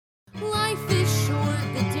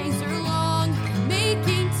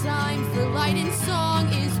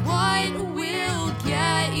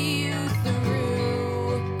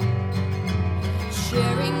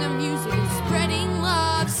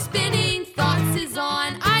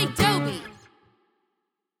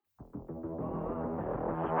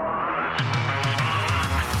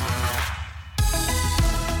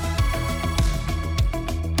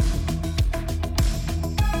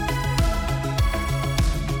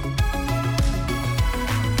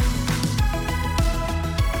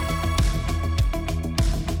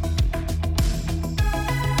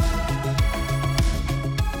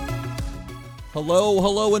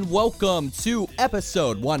Hello, and welcome to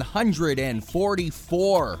episode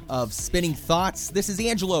 144 of Spinning Thoughts. This is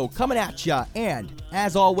Angelo coming at ya, and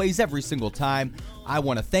as always, every single time, I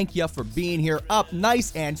want to thank you for being here up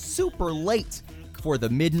nice and super late for the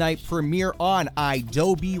midnight premiere on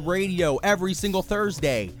Adobe Radio. Every single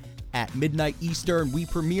Thursday at midnight Eastern, we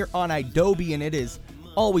premiere on Adobe, and it is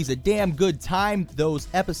always a damn good time. Those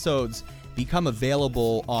episodes become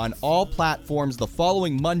available on all platforms the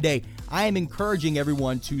following Monday. I am encouraging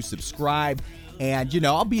everyone to subscribe, and,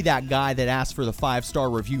 I'll be that guy that asks for the 5-star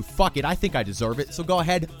review. Fuck it, I think I deserve it. So go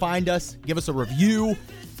ahead, find us, give us a review,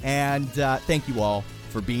 and thank you all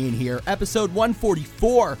for being here. Episode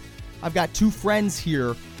 144. I've got two friends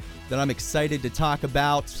here that I'm excited to talk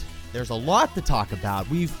about. There's a lot to talk about.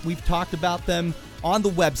 We've talked about them on the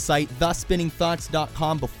website,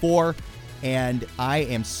 thespinningthoughts.com before, and I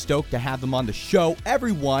am stoked to have them on the show.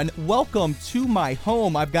 Everyone, welcome to my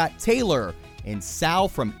home. I've got Taylor and Sal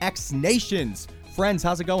from X Nations. Friends,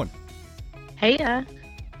 how's it going? Heya.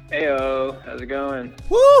 Heyo, how's it going?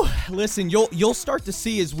 Woo! Listen, you'll start to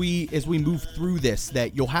see as we move through this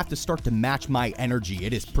that you'll have to start to match my energy.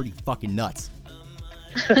 It is pretty fucking nuts.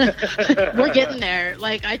 We're getting there.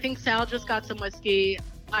 I think Sal just got some whiskey.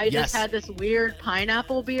 I just had this weird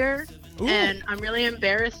pineapple beer. Ooh. And I'm really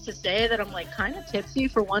embarrassed to say that I'm kind of tipsy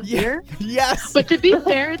for one beer. Yes. But to be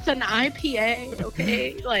fair, it's an IPA,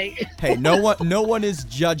 okay? Hey, no one is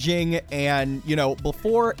judging, and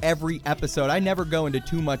before every episode, I never go into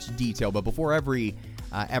too much detail, but before every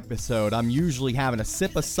episode, I'm usually having a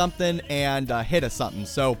sip of something and a hit of something.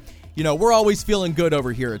 So, we're always feeling good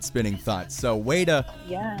over here at Spinning Thoughts. So way to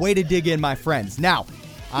dig in, my friends. Now,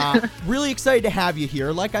 really excited to have you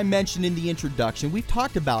here. Like I mentioned in the introduction, we've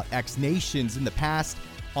talked about X Nations in the past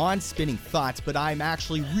on Spinning Thoughts, but I'm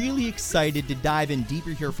actually really excited to dive in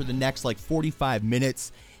deeper here for the next 45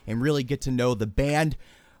 minutes and really get to know the band.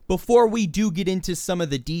 Before we do get into some of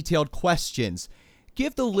the detailed questions,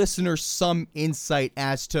 give the listeners some insight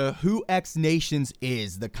as to who X Nations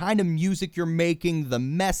is, the kind of music you're making, the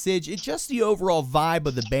message, and just the overall vibe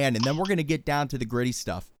of the band, and then we're going to get down to the gritty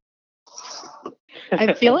stuff.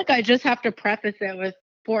 I feel like I just have to preface it with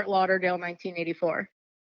Fort Lauderdale, 1984.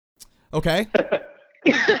 Okay.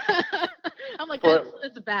 I'm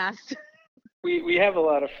that's vast. We have a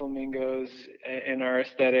lot of flamingos in our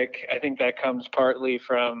aesthetic. I think that comes partly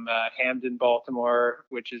from Hamden, Baltimore,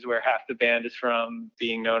 which is where half the band is from,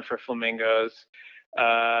 being known for flamingos.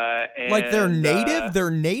 They're native?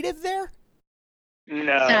 They're native there?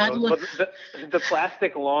 No, the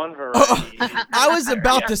plastic lawn variety. I was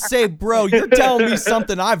about to say, bro, you're telling me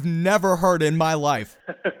something I've never heard in my life.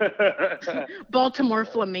 Baltimore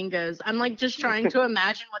flamingos. I'm just trying to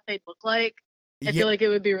imagine what they'd look like. I feel like it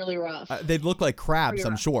would be really rough. They'd look like crabs,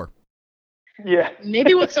 I'm sure. Yeah.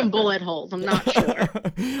 Maybe with some bullet holes. I'm not sure.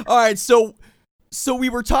 All right, so we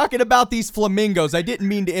were talking about these flamingos. I didn't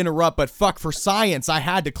mean to interrupt, but fuck, for science, I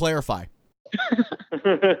had to clarify.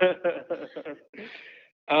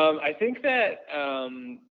 I think that,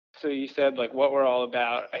 so you said what we're all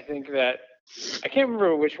about. I think that, I can't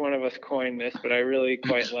remember which one of us coined this, but I really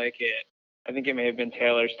quite like it. I think it may have been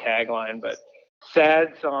Taylor's tagline, but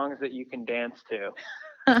sad songs that you can dance to.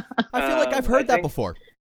 I feel like I've heard that before.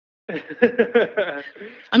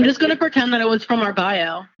 I'm just going to pretend that it was from our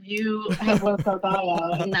bio. You have what's our bio,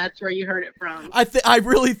 and that's where you heard it from. I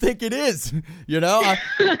really think it is,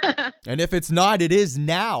 and if it's not, it is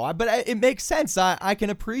now. But it makes sense. I can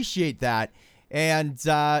appreciate that. And,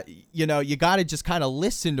 you got to just kind of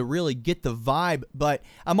listen to really get the vibe. But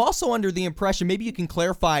I'm also under the impression, maybe you can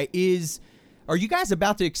clarify, are you guys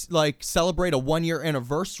about to celebrate a 1-year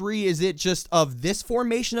anniversary? Is it just of this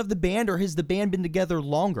formation of the band, or has the band been together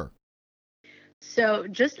longer? So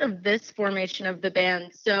just of this formation of the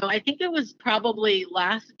band. So I think it was probably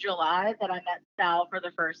last July that I met Sal for the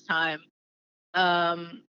first time.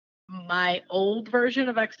 My old version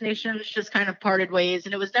of X Nations just kind of parted ways,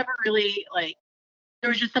 and it was never really there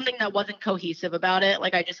was just something that wasn't cohesive about it.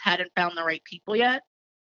 I just hadn't found the right people yet.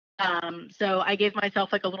 So I gave myself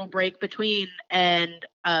a little break between, and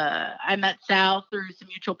I met Sal through some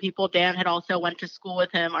mutual people. Dan had also went to school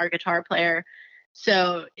with him, our guitar player.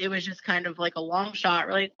 So it was just kind of a long shot.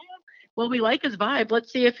 We're well, we like his vibe.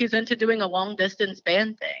 Let's see if he's into doing a long distance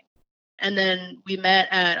band thing. And then we met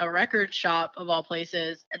at a record shop of all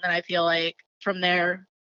places. And then I feel from there,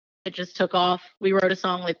 it just took off. We wrote a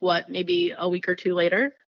song maybe a week or two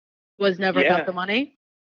later. Was Never Got the Money.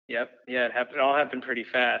 Yep. Yeah, it all happened pretty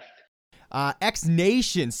fast. X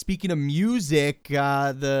Nation, speaking of music,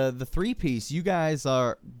 the three-piece, you guys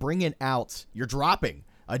are you're dropping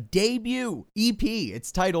a debut EP. It's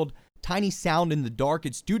titled Tiny Sound in the Dark.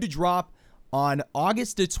 It's due to drop on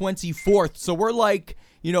August the 24th. So we're like,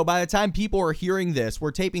 by the time people are hearing this,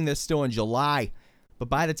 we're taping this still in July. But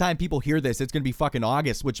by the time people hear this, it's going to be fucking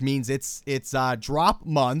August, which means it's drop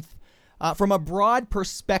month. From a broad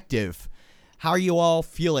perspective, how are you all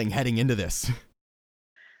feeling heading into this?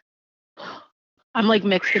 I'm like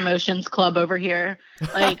mixed emotions club over here.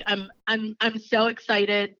 Like I'm so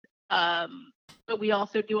excited. But we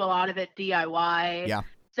also do a lot of it DIY. Yeah.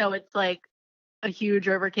 So it's like a huge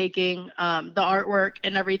overtaking. The artwork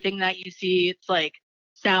and everything that you see, it's like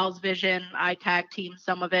Sal's vision. I tag team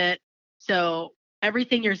some of it. So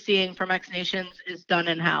everything you're seeing from X Nations is done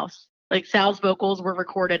in house. Like Sal's vocals were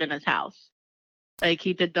recorded in his house. Like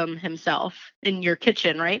he did them himself in your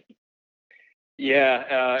kitchen, right?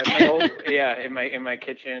 Yeah, in my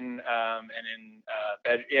kitchen, and in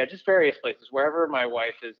bed, just various places, wherever my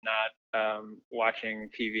wife is not watching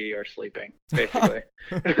TV or sleeping, basically.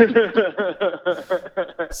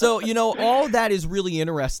 So, all that is really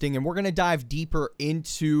interesting, and we're going to dive deeper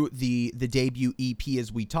into the debut EP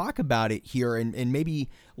as we talk about it here, and maybe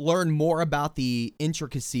learn more about the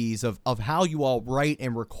intricacies of how you all write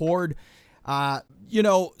and record.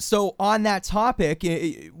 So on that topic,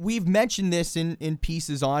 we've mentioned this in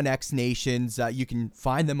pieces on X Nations. You can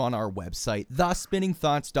find them on our website,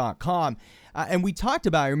 thespinningthoughts.com. And we talked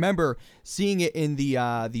about, I remember seeing it in the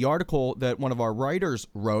article that one of our writers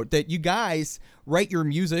wrote, that you guys write your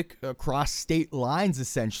music across state lines,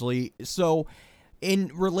 essentially. So in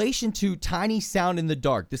relation to Tiny Sound in the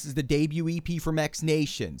Dark, this is the debut EP from X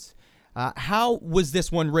Nations. How was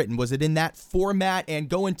this one written? Was it in that format? And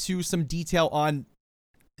go into some detail on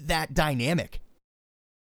that dynamic.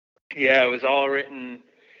 Yeah, it was all written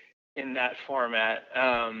in that format.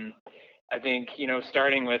 I think,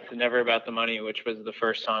 starting with Never About the Money, which was the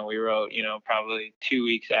first song we wrote, probably 2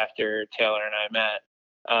 weeks after Taylor and I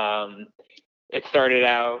met. It started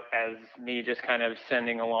out as me just kind of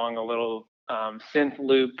sending along a little synth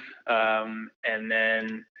loop, and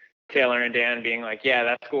then Taylor and Dan being like, yeah,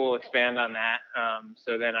 that's cool, expand on that.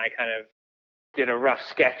 So then I kind of did a rough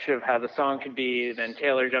sketch of how the song could be. Then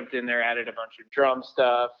Taylor jumped in there, added a bunch of drum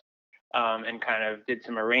stuff, and kind of did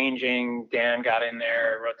some arranging. Dan got in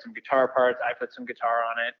there, wrote some guitar parts. I put some guitar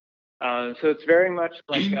on it. So it's very much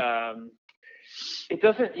like, it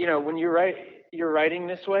doesn't, when you're writing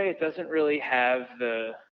this way, it doesn't really have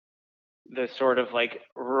the sort of like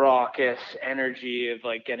raucous energy of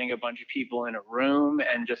like getting a bunch of people in a room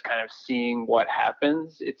and just kind of seeing what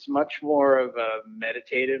happens. It's much more of a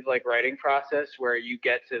meditative like writing process where you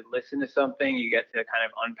get to listen to something, you get to kind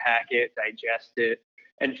of unpack it, digest it,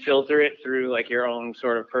 and filter it through like your own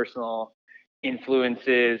sort of personal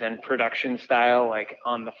influences and production style, like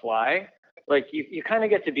on the fly. Like you kind of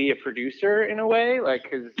get to be a producer in a way, like,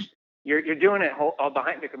 because you're doing it all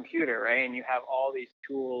behind the computer, right? And you have all these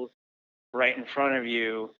tools right in front of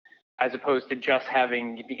you, as opposed to just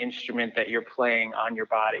having the instrument that you're playing on your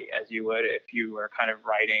body, as you would if you were kind of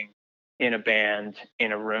writing in a band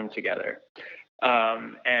in a room together.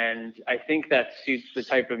 And I think that suits the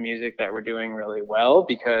type of music that we're doing really well,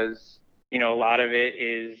 because a lot of it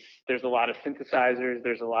is, there's a lot of synthesizers,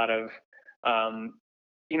 there's a lot of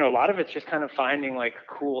a lot of it's just kind of finding like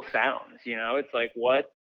cool sounds. It's like, what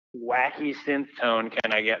wacky synth tone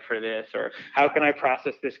can I get for this, or how can I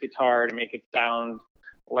process this guitar to make it sound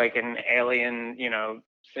like an alien,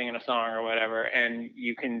 singing a song or whatever. And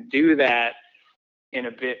you can do that in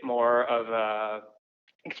a bit more of a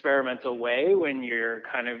experimental way when you're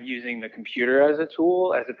kind of using the computer as a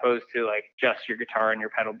tool, as opposed to like just your guitar and your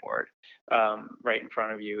pedal board right in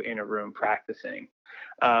front of you in a room practicing.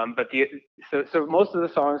 So most of the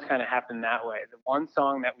songs kind of happen that way. The one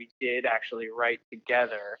song that we did actually write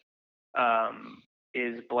together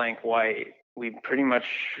is Blank White. We pretty much,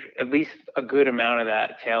 at least a good amount of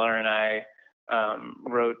that, Taylor and I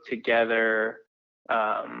wrote together.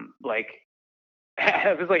 Like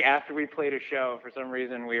it was like after we played a show, for some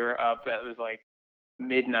reason we were up. It was like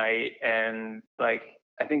midnight, and like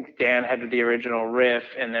I think Dan had the original riff,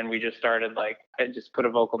 and then we just started like, I just put a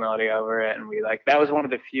vocal melody over it, and we like, that was one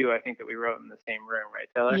of the few I think that we wrote in the same room, right,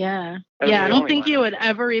 Taylor? Yeah. I don't think you had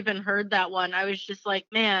ever even heard that one. I was just like,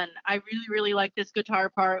 man, I really, really like this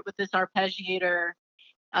guitar part with this arpeggiator,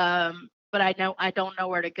 but I don't know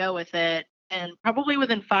where to go with it. And probably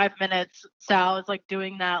within 5 minutes, Sal is like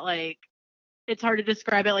doing that, like, it's hard to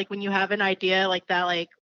describe it, like when you have an idea like that, like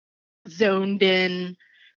zoned in,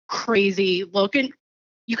 crazy looking.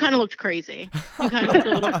 You kind of looked crazy. You kind of looked a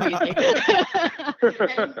little crazy.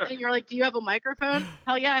 and you're like, do you have a microphone?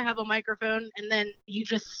 Hell yeah, I have a microphone. And then you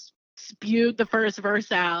just spewed the first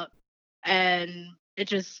verse out, and it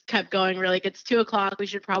just kept going. We're like, it's 2:00. We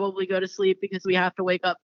should probably go to sleep because we have to wake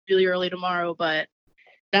up really early tomorrow, but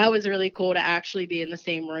that was really cool to actually be in the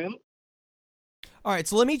same room. All right,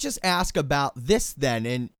 so let me just ask about this then,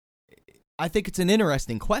 and I think it's an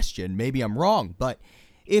interesting question. Maybe I'm wrong, but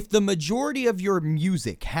if the majority of your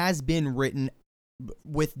music has been written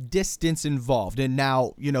with distance involved, and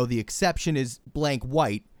now, the exception is Blank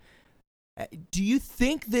White, do you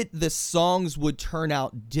think that the songs would turn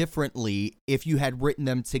out differently if you had written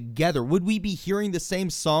them together? Would we be hearing the same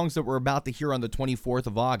songs that we're about to hear on the 24th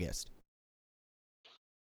of August?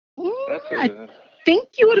 I think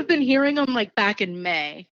you would have been hearing them like back in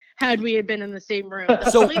May had we had been in the same room.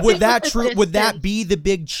 So would that be the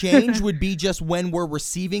big change? Would be just when we're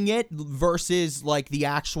receiving it versus like the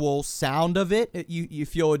actual sound of it? You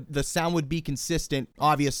feel the sound would be consistent.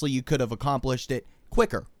 Obviously, you could have accomplished it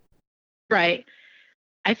quicker. Right.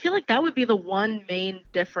 I feel like that would be the one main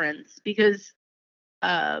difference because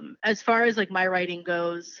as far as like my writing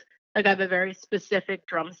goes, like I have a very specific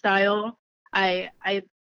drum style. I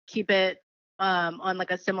keep it on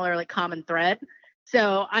like a similar like common thread.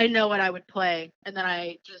 So I know what I would play and then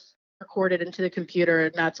I just record it into the computer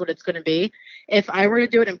and that's what it's going to be. If I were to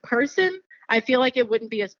do it in person, I feel like it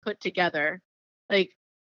wouldn't be as put together. Like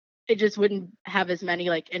it just wouldn't have as many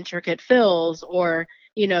like intricate fills or,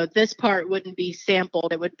 this part wouldn't be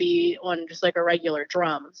sampled. It would be on just like a regular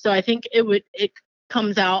drum. So I think it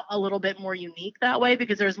comes out a little bit more unique that way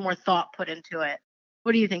because there's more thought put into it.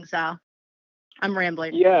 What do you think, Sal? I'm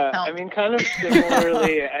rambling. Yeah, I mean, kind of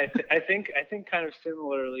similarly. I think kind of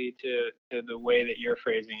similarly to the way that you're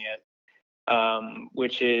phrasing it,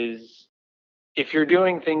 which is if you're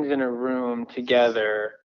doing things in a room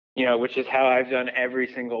together, which is how I've done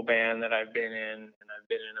every single band that I've been in, and I've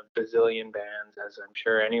been in a bazillion bands, as I'm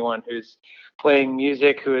sure anyone who's playing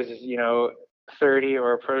music who is 30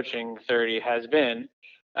 or approaching 30 has been.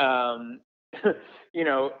 When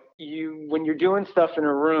you're doing stuff in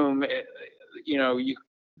a room.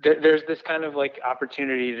 There's this kind of like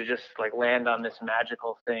opportunity to just like land on this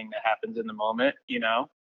magical thing that happens in the moment,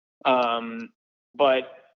 but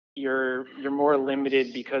you're more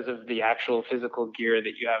limited because of the actual physical gear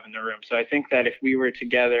that you have in the room. So I think that if we were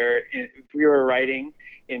together, if we were writing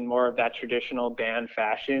in more of that traditional band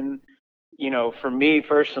fashion, for me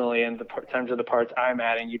personally, in terms of the parts I'm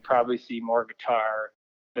adding, you'd probably see more guitar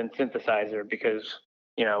than synthesizer because,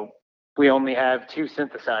 we only have two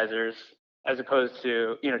synthesizers as opposed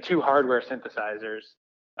to, two hardware synthesizers,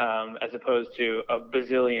 as opposed to a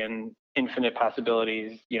bazillion infinite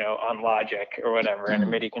possibilities, on Logic or whatever, and a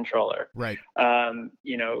MIDI controller. Right. I'm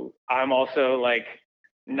also like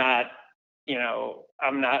not,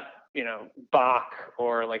 I'm not, Bach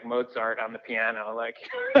or like Mozart on the piano. Like,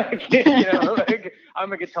 like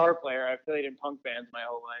I'm a guitar player. I've played in punk bands my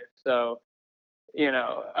whole life. So,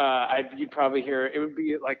 you'd probably hear, it would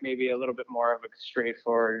be like maybe a little bit more of a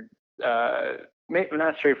straightforward, maybe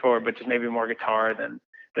not straightforward, but just maybe more guitar than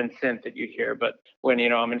synth that you hear. But when,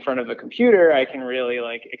 I'm in front of a computer, I can really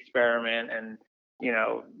like experiment and,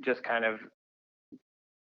 just kind of,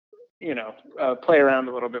 play around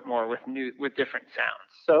a little bit more with different sounds.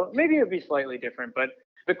 So maybe it'd be slightly different, but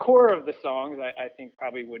the core of the songs, I think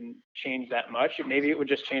probably wouldn't change that much. Maybe it would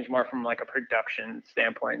just change more from like a production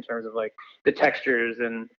standpoint in terms of like the textures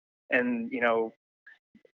and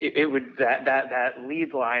it would that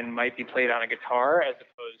lead line might be played on a guitar as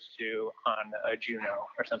opposed to on a Juno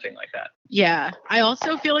or something like that. Yeah, I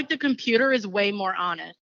also feel like the computer is way more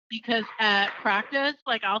honest because at practice,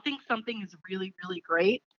 like I'll think something is really, really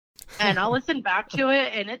great and I'll listen back to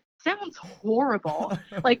it and it sounds horrible.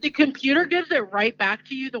 Like the computer gives it right back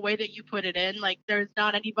to you the way that you put it in. Like there's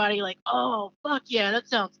not anybody like, oh, fuck yeah, that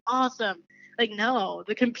sounds awesome. Like, no,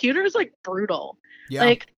 the computer is like brutal. Yeah,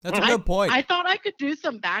 like, that's a good point. I thought I could do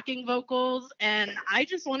some backing vocals and I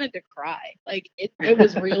just wanted to cry. Like it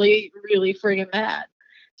was really, really friggin' bad.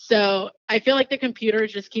 So I feel like the computer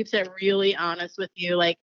just keeps it really honest with you.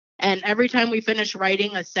 Like, and every time we finish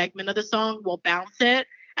writing a segment of the song, we'll bounce it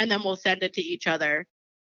and then we'll send it to each other.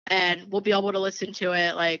 And we'll be able to listen to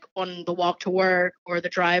it like on the walk to work or the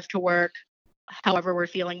drive to work, however we're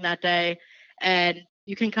feeling that day. And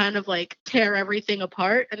you can kind of like tear everything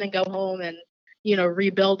apart and then go home and,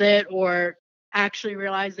 rebuild it or actually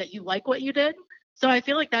realize that you like what you did. So I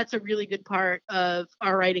feel like that's a really good part of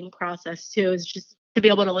our writing process too, is just to be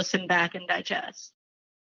able to listen back and digest.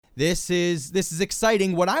 This is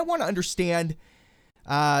exciting. What I want to understand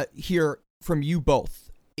here from you both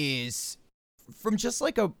is from just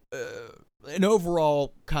like an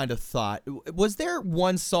overall kind of thought. Was there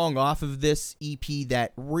one song off of this EP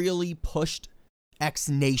that really pushed X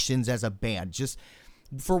Nations as a band? Just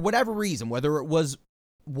for whatever reason, whether it was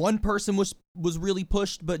one person was really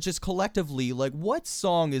pushed, but just collectively, like, what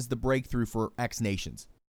song is the breakthrough for X Nations?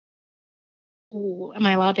 Ooh, am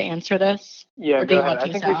I allowed to answer this? Yeah, Or do go you ahead. want I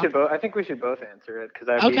to, think Sal? we should both answer it because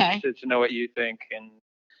I'd be Okay. interested to know what you think. And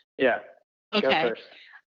yeah, go Okay. first.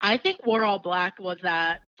 I think We're All Black was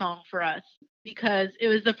that song for us because it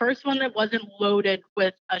was the first one that wasn't loaded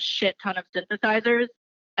with a shit ton of synthesizers.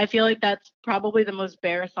 I feel like that's probably the most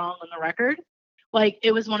bare song on the record. Like,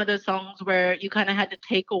 it was one of those songs where you kind of had to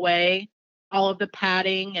take away all of the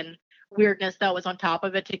padding and weirdness that was on top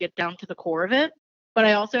of it to get down to the core of it. But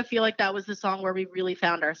I also feel like that was the song where we really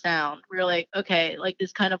found our sound. We were like, okay, like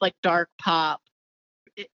this kind of like dark pop,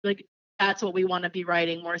 like that's what we want to be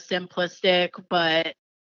writing, more simplistic but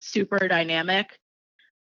super dynamic.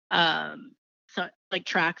 So like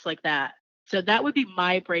tracks like that. So that would be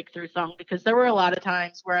my breakthrough song because there were a lot of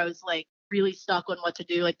times where I was like really stuck on what to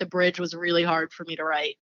do. Like the bridge was really hard for me to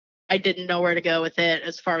write. I didn't know where to go with it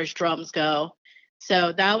as far as drums go.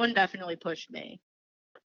 So that one definitely pushed me.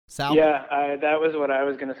 Sal? Yeah, that was what I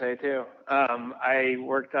was gonna say too. I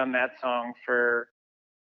worked on that song for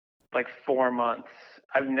like 4 months.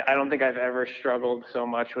 I don't think I've ever struggled so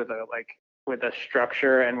much with a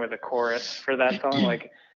structure and with a chorus for that song.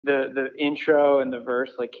 Like the intro and the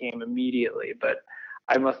verse like came immediately, but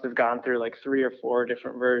I must have gone through like 3 or 4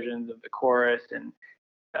 different versions of the chorus. And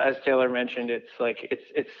as Taylor mentioned, it's like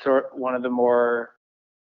it's sort one of the more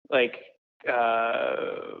like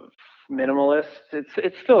minimalist.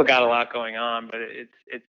 It's still got a lot going on, but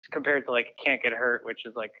it's compared to like Can't Get Hurt, which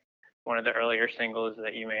is like one of the earlier singles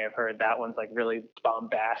that you may have heard. That one's like really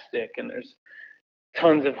bombastic and there's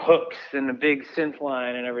tons of hooks and a big synth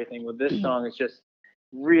line and everything. With this song, it's just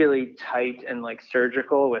really tight and like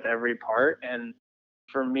surgical with every part. And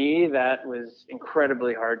for me, that was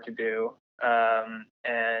incredibly hard to do.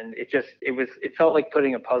 And it felt like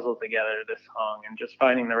putting a puzzle together, this song, and just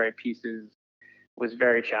finding the right pieces was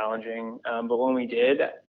very challenging. But when we did,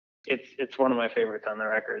 it's one of my favorites on the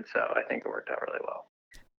record. So I think it worked out really well.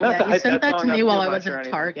 Yeah, you sent that to me while I was in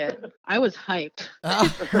Target. I was hyped.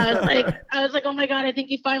 I was like, oh my God, I think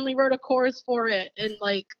he finally wrote a chorus for it. And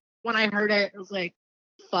like, when I heard it, I was like,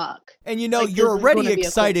 fuck. And you know, like, you're already cool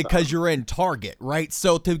excited because you're in Target, right?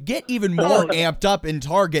 So to get even more amped up in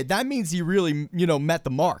Target, that means you really, met the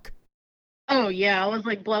mark. Oh yeah, I was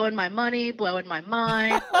like blowing my money, blowing my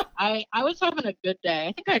mind. I was having a good day.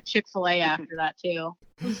 I think I had Chick-fil-A after that too.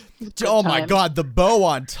 Oh my God, the bow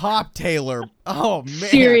on top, Taylor. Oh man.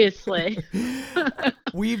 Seriously.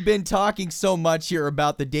 We've been talking so much here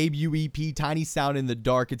about the debut EP, Tiny Sound in the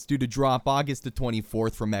Dark. It's due to drop August the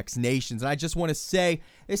 24th from X Nations. And I just want to say,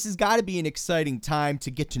 this has got to be an exciting time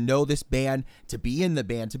to get to know this band, to be in the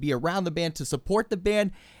band, to be around the band, to support the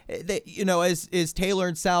band. That, as Taylor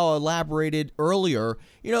and Sal elaborated earlier,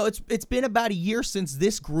 it's been about a year since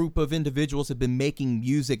this group of individuals have been making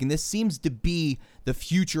music, and this seems to be the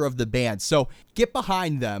future of the band. So get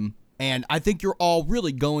behind them, and I think you're all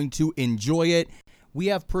really going to enjoy it. We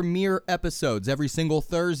have premiere episodes every single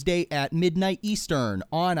Thursday at midnight Eastern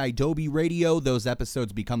on Adobe Radio. Those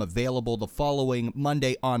episodes become available the following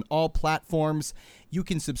Monday on all platforms. You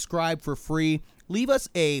can subscribe for free. Leave us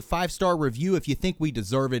a 5-star review if you think we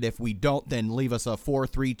deserve it. If we don't, then leave us a 4,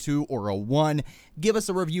 3, 2, or a 1. Give us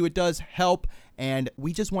a review. It does help, and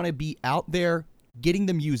we just want to be out there getting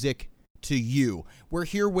the music to you. We're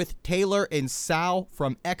here with Taylor and Sal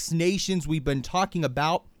from X Nations. We've been talking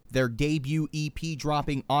about their debut EP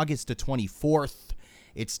dropping August the 24th.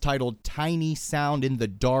 It's titled Tiny Sound in the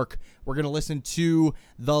Dark. We're going to listen to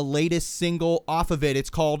the latest single off of it. It's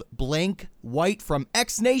called Blank White from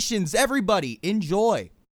X Nations. Everybody,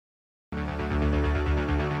 enjoy.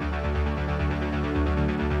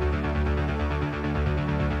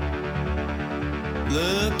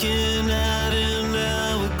 Looking at an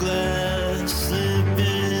hourglass,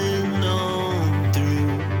 slipping on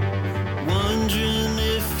through, wondering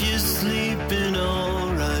if you're sleeping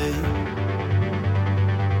alright.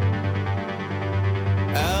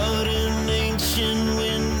 Out an ancient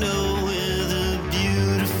window with a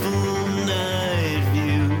beautiful night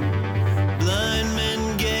view, blind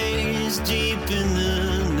men gaze deep in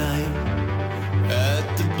the night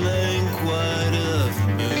at the blank white of the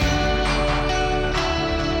moon.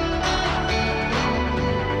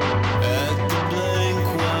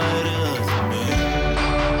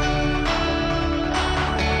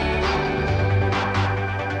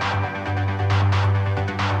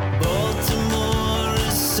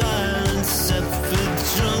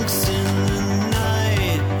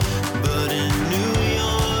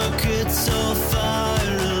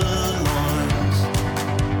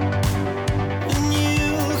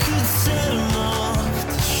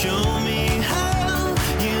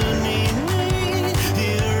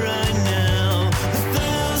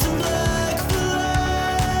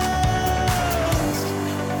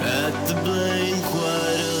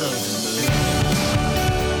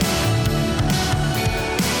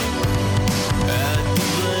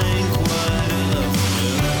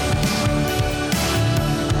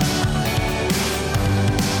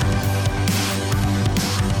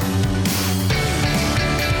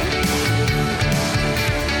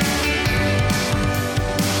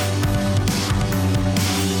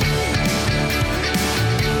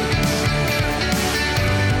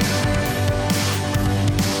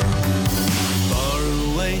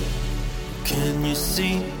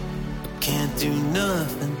 see? I can't do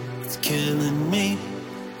nothing, it's killing me.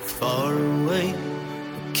 Far away,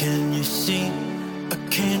 can you see? I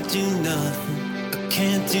can't do nothing, I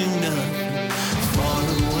can't do nothing. Far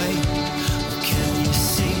away, can you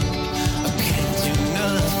see? I can't do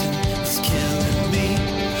nothing, it's killing me.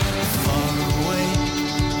 Far away,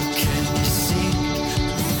 can you see?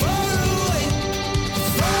 Far away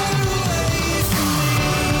from me.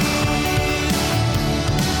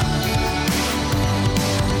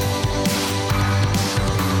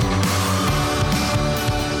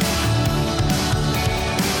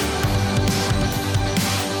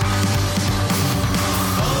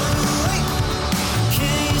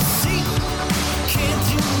 Can you see? Can't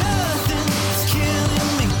do nothing, it's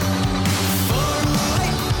killing me. Far away,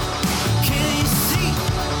 can you see?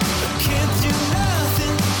 Can't do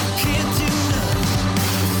nothing, can't do nothing.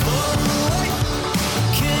 Far away,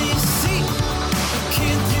 can you see?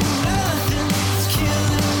 Can't do nothing, it's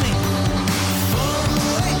killing me. Far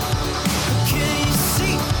away, can you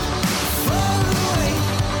see? Far away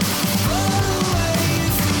from me. Far away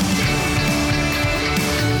from me.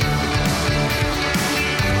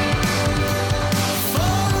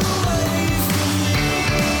 Far away from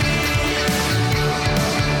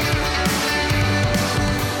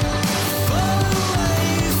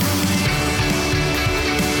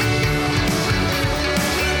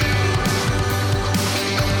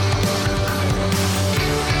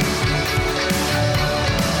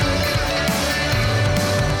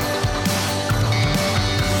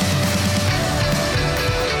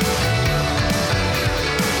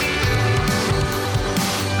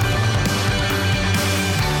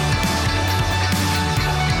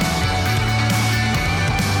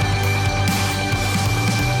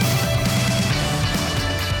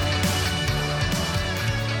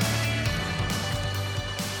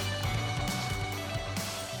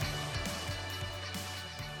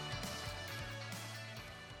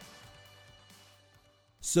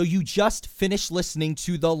So you just finished listening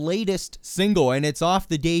to the latest single, and it's off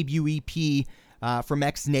the debut EP from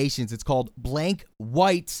X Nations. It's called Blank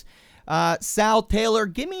White. Sal, Taylor,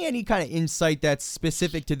 give me any kind of insight that's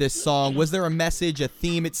specific to this song. Was there a message, a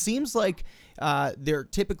theme? It seems like there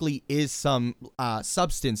typically is some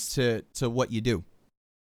substance to what you do.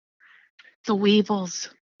 The Weevils.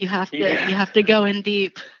 You have to Yeah. you have to go in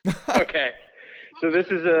deep. Okay. So this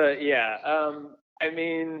is I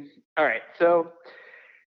mean, all right. So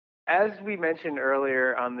as we mentioned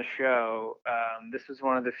earlier on the show, this was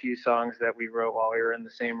one of the few songs that we wrote while we were in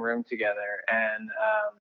the same room together. And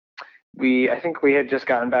I think we had just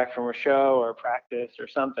gotten back from a show or practice or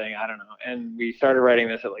something, I don't know. And we started writing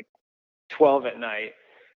this at like 12 at night.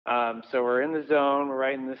 So we're in the zone, we're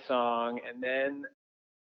writing this song, and then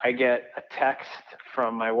I get a text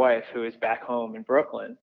from my wife who is back home in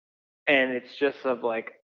Brooklyn. And it's just of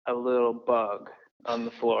like a little bug on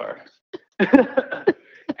the floor.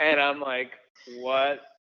 And I'm like, what?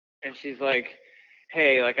 And she's like,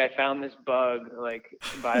 hey, like I found this bug like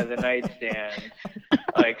by the nightstand.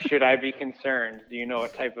 Like, should I be concerned? Do you know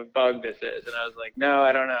what type of bug this is? And I was like, no,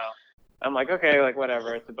 I don't know. I'm like, okay, like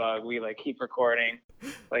whatever, it's a bug. We like keep recording.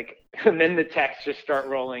 Like, and then the texts just start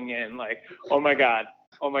rolling in like, oh my God,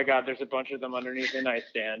 there's a bunch of them underneath the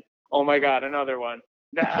nightstand. Oh my God, another one.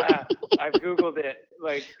 Nah, I've Googled it.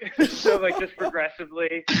 Like, so like just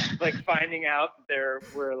progressively like finding out there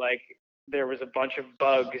was a bunch of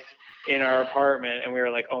bugs in our apartment, and we were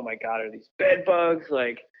like, oh my God, are these bed bugs?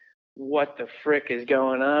 Like, what the frick is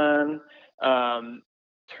going on?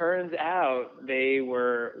 Turns out they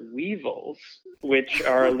were weevils, which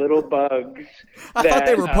are little bugs. I thought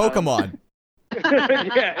they were Pokemon.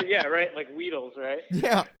 yeah, right? Like Weedles, right?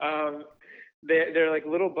 Yeah. They're like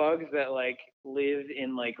little bugs that like live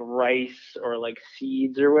in like rice or like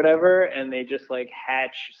seeds or whatever, and they just like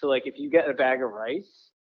hatch. So like if you get a bag of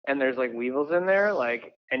rice and there's like weevils in there,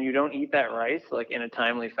 like, and you don't eat that rice like in a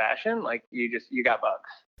timely fashion, like you got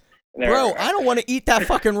bugs. And they're Bro, everywhere. I don't want to eat that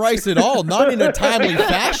fucking rice at all. Not in a timely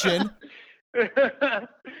fashion.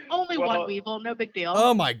 Only Well, one Weevil, no big deal.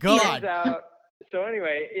 Oh my Turns God. out, so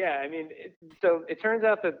anyway, yeah, I mean, it turns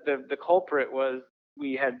out that the culprit was,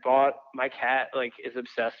 we had bought, my cat like is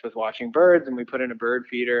obsessed with watching birds, and we put in a bird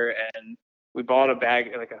feeder, and we bought a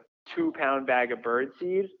bag, like a 2-pound bag of bird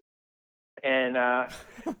seed. And yeah,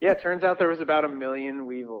 it turns out there was about 1 million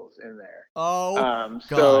weevils in there. Oh, God.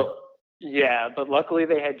 So yeah, but luckily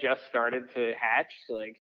they had just started to hatch.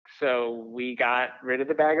 So we got rid of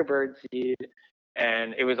the bag of bird seed,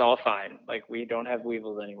 and it was all fine. Like, we don't have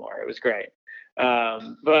weevils anymore. It was great.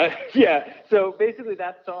 But yeah, so basically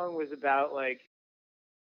that song was about like,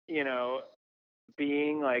 you know,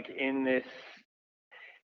 being like in this,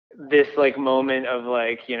 this like moment of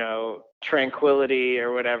like, tranquility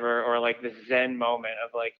or whatever, or like this Zen moment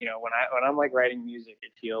of like, when I'm like writing music,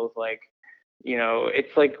 it feels like,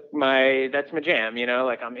 it's like that's my jam,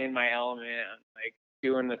 like I'm in my element, I'm like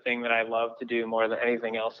doing the thing that I love to do more than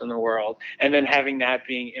anything else in the world. And then having that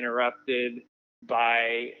being interrupted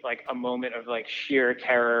by like a moment of like sheer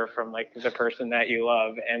terror from like the person that you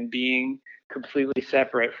love, and being completely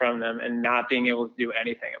separate from them and not being able to do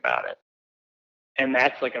anything about it. And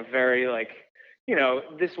that's like a very like,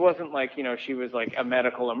 this wasn't like, she was like a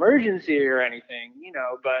medical emergency or anything,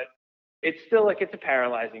 but it's still like, it's a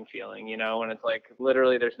paralyzing feeling, when it's like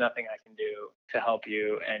literally there's nothing I can do to help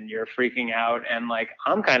you and you're freaking out. And like,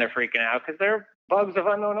 I'm kind of freaking out because there are bugs of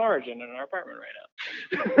unknown origin in our apartment right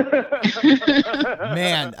now.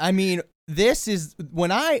 Man, I mean, this is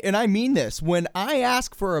when I mean this, when I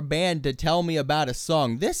ask for a band to tell me about a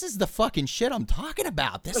song, this is the fucking shit I'm talking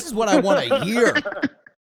about. This is what I want to hear.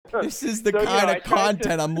 This is the kind of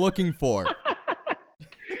content I'm looking for.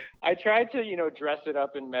 I tried to, dress it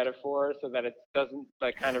up in metaphor so that it doesn't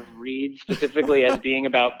like kind of read specifically as being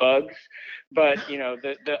about bugs. But,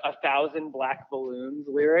 the 1,000 black balloons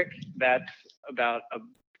lyric, that's about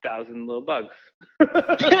 1,000 little bugs.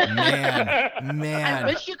 Man. I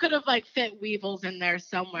wish you could have like fit weevils in there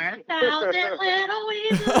somewhere. 1,000 little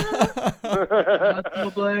weevils.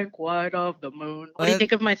 The blank white of the moon. What do you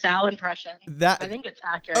think of my Sal impression? I think it's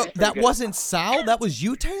accurate. Oh, that wasn't Sal? That was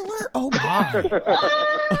you, Taylor? Oh my.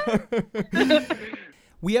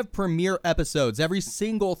 We have premiere episodes every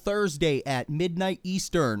single Thursday at midnight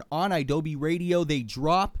Eastern on Adobe Radio. They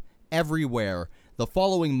drop everywhere. The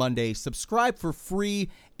following Monday, subscribe for free,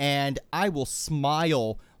 and I will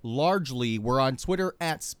smile largely. We're on Twitter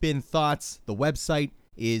at Spin Thoughts. The website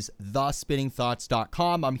is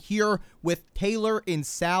thespinningthoughts.com. I'm here with Taylor and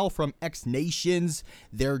Sal from X Nations.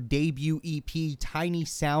 Their debut EP, Tiny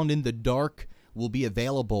Sound in the Dark, will be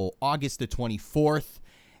available August the 24th.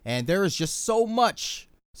 And there is just so much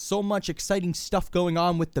exciting stuff going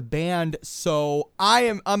on with the band. So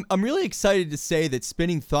I'm really excited to say that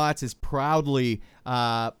Spinning Thoughts is proudly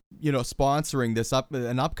sponsoring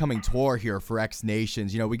an upcoming tour here for X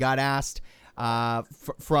Nations. We got asked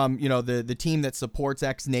from the team that supports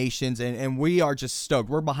X Nations, and we are just stoked.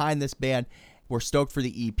 We're behind this band. We're stoked for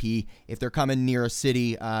the EP. If they're coming near a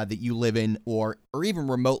city that you live in or even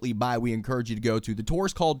remotely by, we encourage you to go to. The tour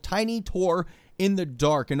is called Tiny Tour in the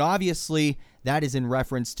Dark, and obviously that is in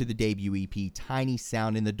reference to the debut EP, Tiny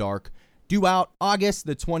Sound in the Dark, due out August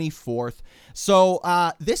the 24th. So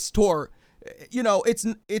this tour,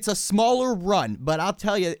 it's a smaller run, but I'll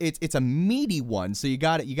tell you, it's a meaty one. So you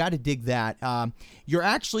got to dig that. You're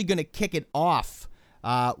actually going to kick it off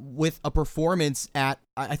with a performance at,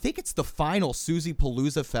 I think it's the final Susie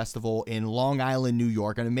Palooza Festival in Long Island, New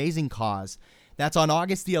York, an amazing cause. That's on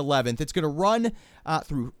August the 11th. It's going to run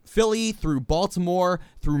through Philly, through Baltimore,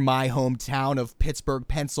 through my hometown of Pittsburgh,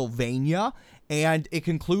 Pennsylvania, and it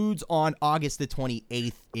concludes on August the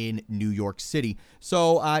 28th in New York City.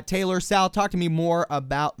 So, Taylor, Sal, talk to me more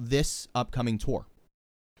about this upcoming tour.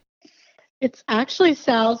 It's actually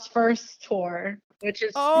Sal's first tour, which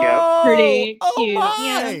is Oh, pretty oh cute. my.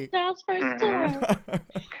 Yeah, Sal's first tour.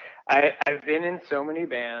 I've been in so many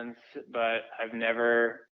bands, but I've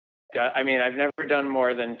never done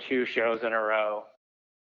more than 2 shows in a row.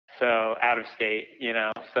 So out of state,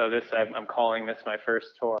 so I'm calling this my first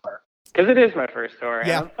tour because it is my first tour.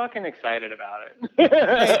 Yeah. And I'm fucking excited about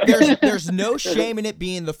it. Hey, there's no shame in it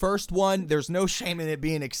being the first one. There's no shame in it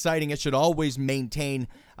being exciting. It should always maintain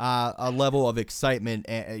a level of excitement,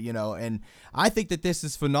 and I think that this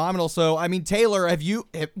is phenomenal. So, I mean, Taylor,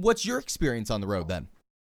 what's your experience on the road then?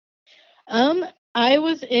 I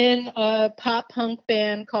was in a pop punk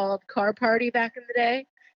band called Car Party back in the day,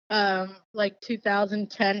 like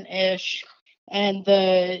 2010-ish, and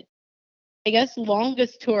the, I guess,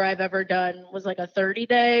 longest tour I've ever done was like a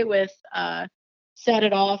 30-day with Set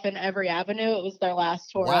It Off and Every Avenue. It was their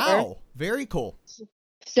last tour ever. Wow, very cool.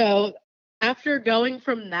 So after going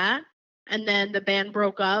from that, and then the band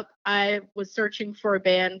broke up, I was searching for a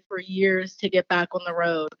band for years to get back on the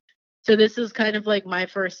road. So this is kind of like my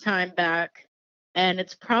first time back, and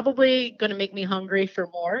it's probably going to make me hungry for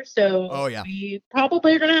more. So we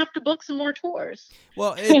probably are going to have to book some more tours.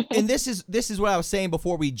 Well, and this is what I was saying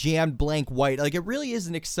before we jammed Blank White. Like, it really is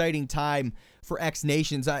an exciting time for X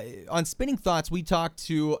Nations. On Spinning Thoughts, we talked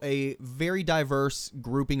to a very diverse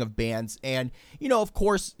grouping of bands. And, of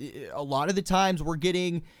course, a lot of the times we're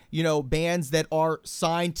getting, bands that are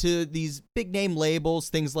signed to these big name labels,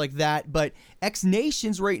 things like that. But X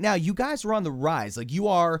Nations right now, you guys are on the rise. Like,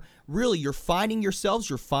 you're finding yourselves,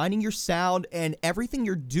 you're finding your sound, and everything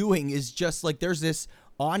you're doing is just like, there's this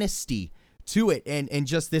honesty to it, and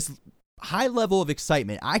just this high level of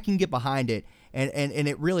excitement. I can get behind it, and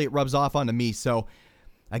it really rubs off onto me. So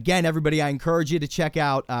again, everybody, I encourage you to check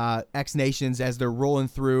out X Nations as they're rolling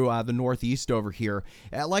through the Northeast over here.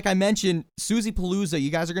 Like I mentioned, Susie Palooza,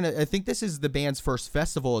 you guys are going to, I think this is the band's first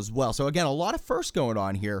festival as well. So again, a lot of firsts going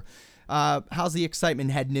on here. How's the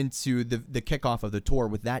excitement heading into the kickoff of the tour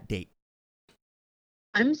with that date?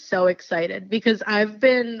 I'm so excited because I've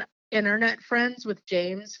been internet friends with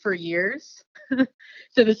James for years.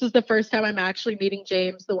 So this is the first time I'm actually meeting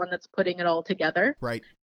James, the one that's putting it all together. Right.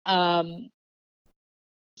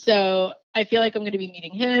 So I feel like I'm going to be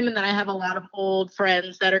meeting him, and then I have a lot of old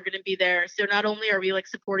friends that are going to be there. So not only are we like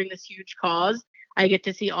supporting this huge cause, I get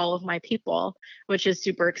to see all of my people, which is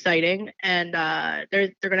super exciting. And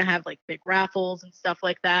they're going to have like big raffles and stuff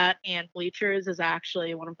like that. And Bleachers is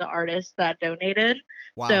actually one of the artists that donated.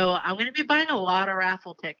 Wow. So I'm going to be buying a lot of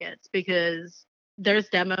raffle tickets because there's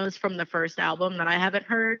demos from the first album that I haven't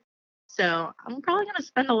heard. So I'm probably going to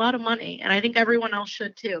spend a lot of money, and I think everyone else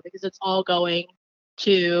should too, because it's all going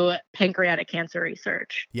to pancreatic cancer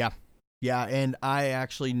research. Yeah. Yeah, and I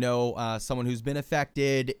actually know someone who's been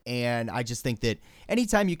affected, and I just think that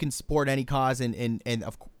anytime you can support any cause, and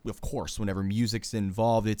of course, whenever music's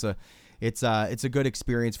involved, it's a good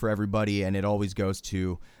experience for everybody, and it always goes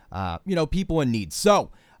to people in need.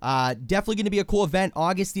 So definitely going to be a cool event,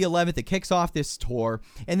 August the 11th. It kicks off this tour,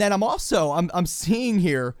 and then I'm seeing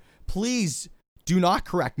here. Please do not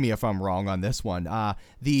correct me if I'm wrong on this one.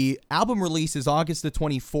 The album release is August the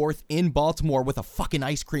 24th in Baltimore with a fucking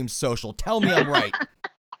ice cream social. Tell me I'm right.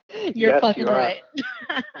 You're Yes, fucking you are. right.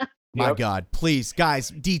 My Yep. God, please, guys,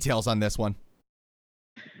 details on this one.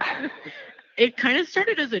 It kind of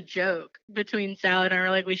started as a joke between Sal and I. Were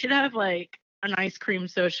like, we should have like an ice cream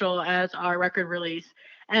social as our record release.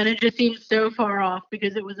 And it just seemed so far off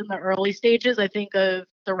because it was in the early stages, I think, of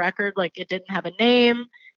the record. Like, it didn't have a name.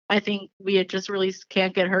 I think we had just released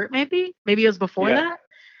Can't Get Hurt, maybe it was before Yeah.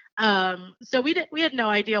 that. So we had no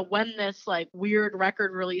idea when this like weird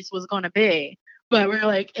record release was going to be, but we were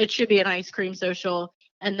like, it should be an ice cream social.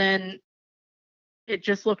 And then it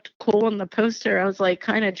just looked cool on the poster. I was like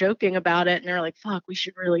kind of joking about it, and they're like, fuck, we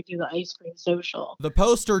should really do the ice cream social. The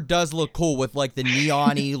poster does look cool with like the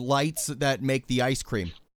neon-y lights that make the ice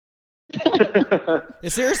cream.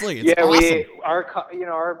 Seriously, it's yeah, awesome.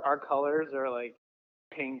 our colors are like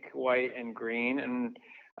pink, white, and green, and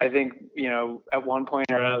I think at one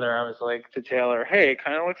point or another I was like to Taylor, hey, it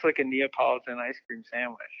kind of looks like a Neapolitan ice cream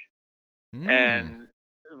sandwich. And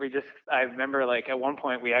I remember like at one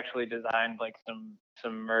point we actually designed like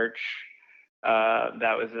some merch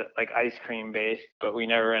that was like ice cream based, but we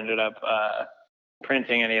never ended up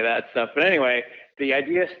printing any of that stuff. But anyway, the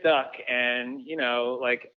idea stuck, and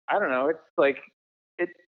like I don't know, it's like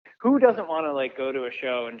who doesn't want to like go to a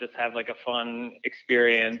show and just have like a fun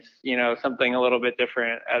experience, something a little bit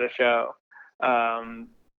different at a show.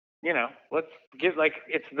 Let's give like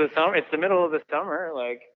it's the summer, it's the middle of the summer,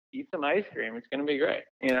 like eat some ice cream. It's gonna be great,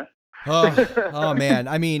 Oh man,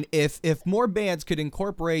 I mean, if more bands could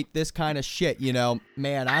incorporate this kind of shit,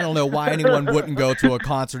 man, I don't know why anyone wouldn't go to a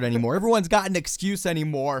concert anymore. Everyone's got an excuse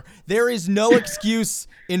anymore. There is no excuse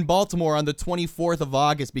in Baltimore on the 24th of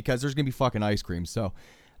August because there's gonna be fucking ice cream. So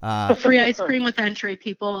Free ice cream with entry,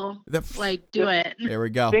 people. Like, do it. there we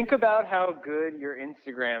go. Think about how good your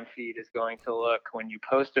Instagram feed is going to look when you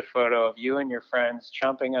post a photo of you and your friends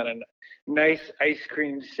chomping on a nice ice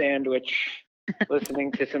cream sandwich,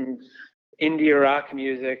 listening to some indie rock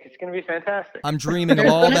music. It's going to be fantastic. I'm dreaming of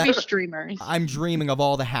There's all gonna be that. streamers. I'm dreaming of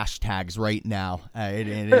all the hashtags right now.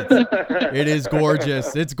 It is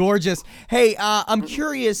gorgeous. It's gorgeous. Hey, I'm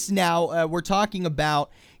curious now. We're talking about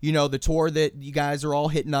the tour that you guys are all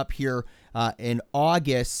hitting up here in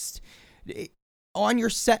August. On your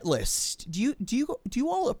set list, do you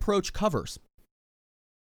all approach covers?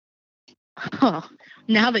 Oh,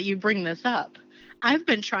 now that you bring this up, I've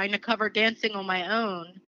been trying to cover Dancing on My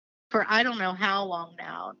Own for I don't know how long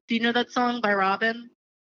now. Do you know that song by Robin?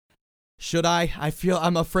 Should I?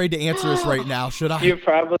 I'm afraid to answer this right now. Should I? You've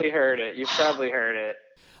probably heard it.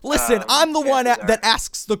 Listen, I'm the one that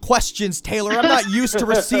asks the questions, Taylor. I'm not used to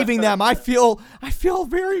receiving them. I feel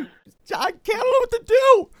very, I can't know what to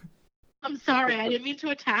do. I'm sorry, I didn't mean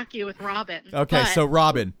to attack you with Robin. Okay, but so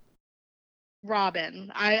Robin.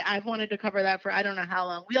 I've wanted to cover that for I don't know how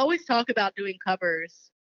long. We always talk about doing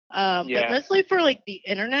covers. Yeah. But mostly for like the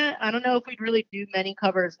internet. I don't know if we'd really do many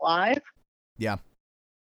covers live. Yeah.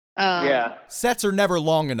 Yeah. Sets are never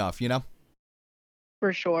long enough,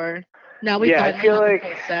 For sure. Now we Yeah, I finally feel have a like-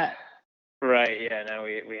 full set. Right. Yeah. Now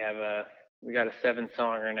we got a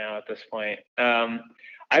 7-songer now at this point.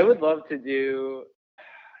 I would love to do.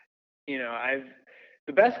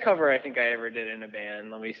 the best cover I think I ever did in a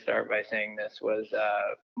band. Let me start by saying this was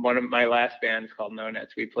one of my last bands called No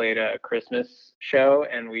Nets. We played a Christmas show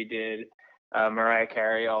and we did Mariah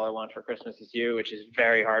Carey, All I Want for Christmas Is You, which is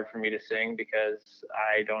very hard for me to sing because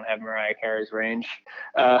I don't have Mariah Carey's range.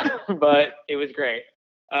 But it was great.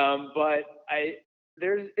 But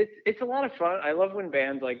it's a lot of fun. I love when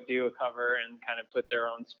bands like do a cover and kind of put their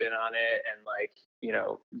own spin on it and like,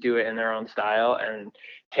 do it in their own style. And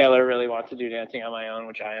Taylor really wants to do Dancing on My Own,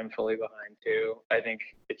 which I am fully behind too. I think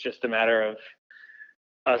it's just a matter of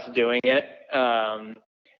us doing it.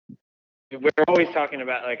 We're always talking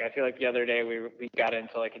about, like, I feel like the other day we got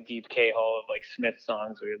into like a deep K-hole of like Smith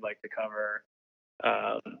songs we would like to cover.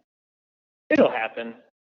 It'll happen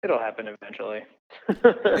eventually.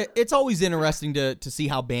 It's always interesting to see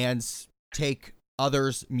how bands take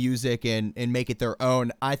others' music and make it their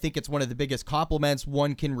own. I think it's one of the biggest compliments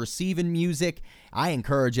one can receive in music. I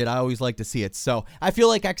encourage it. I always like to see it. So I feel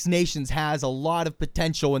like X Nations has a lot of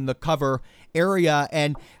potential in the cover area.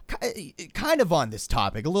 And kind of on this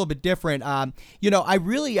topic, a little bit different. I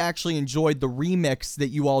really actually enjoyed the remix that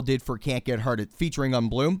you all did for Can't Get Hurt featuring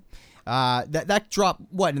Unbloom. That dropped,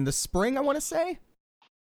 in the spring, I want to say?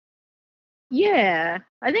 Yeah,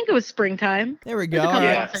 I think it was springtime. There we go. It was a couple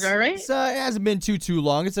Yeah. months ago, right? It hasn't been too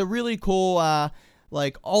long. It's a really cool,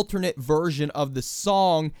 alternate version of the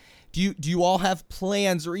song. Do you all have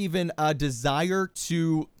plans or even a desire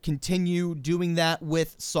to continue doing that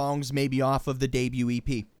with songs maybe off of the debut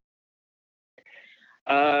EP?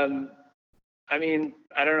 I mean,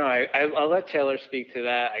 I don't know. I'll let Taylor speak to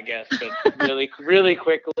that, I guess. But really, really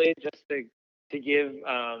quickly, just to give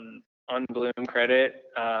Unbloom credit,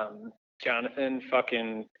 Jonathan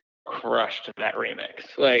fucking crushed that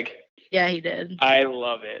remix. Like, Yeah, he did. I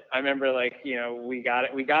love it. I remember, like, we got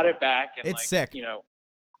it back, and It's sick.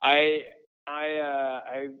 I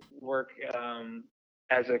work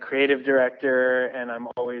as a creative director, and I'm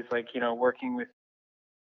always like, working with,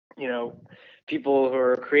 people who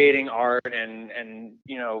are creating art, and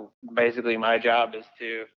basically my job is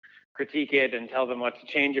to critique it and tell them what to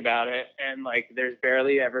change about it. And like, there's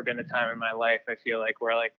barely ever been a time in my life I feel like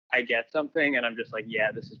where like I get something and I'm just like, yeah,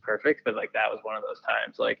 this is perfect. But like, that was one of those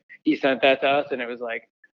times. Like, he sent that to us and it was like,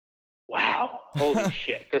 wow, holy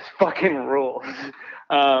shit, this fucking rules.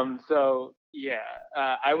 So yeah,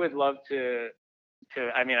 I would love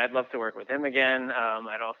I'd love to work with him again.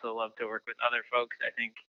 I'd also love to work with other folks. I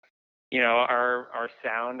think, our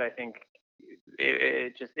sound, I think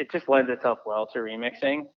it just lends itself well to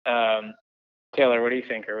remixing. Taylor, what do you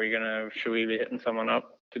think? Should we be hitting someone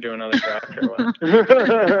up to do another track or what?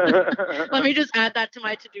 Let me just add that to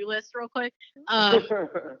my to-do list real quick.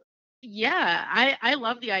 Yeah, I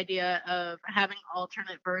love the idea of having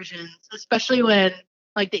alternate versions, especially when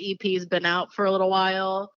like the EP's been out for a little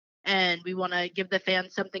while and we want to give the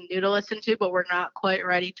fans something new to listen to, but we're not quite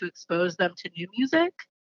ready to expose them to new music.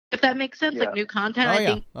 If that makes sense, Yeah. like new content. Oh, I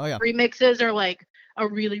yeah. think Oh, yeah. remixes are like a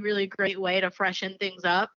really, really great way to freshen things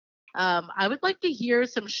up. I would like to hear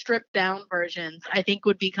some stripped down versions. I think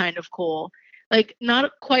would be kind of cool. Like,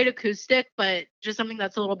 not quite acoustic, but just something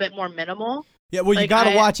that's a little bit more minimal. Yeah, well, you Like, got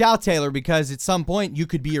to I- watch out, Taylor, because at some point you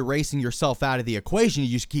could be erasing yourself out of the equation. You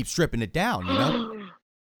just keep stripping it down,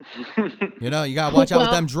 You got to watch out with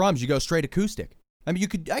Well- them drums. You go straight acoustic. I mean,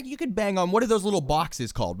 you could bang on, what are those little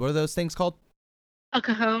boxes called? What are those things called? A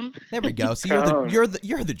cajon. There we go. See, Cajon.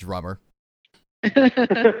 you're the drummer.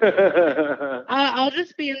 I'll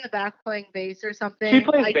just be in the back playing bass or something. He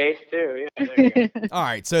plays bass too. Yeah, there you go. All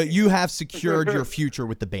right, so you have secured your future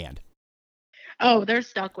with the band. Oh, they're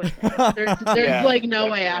stuck with it. There's Yeah, like no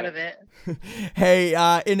way out of it. Hey,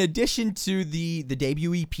 in addition to the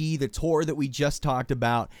debut EP, the tour that we just talked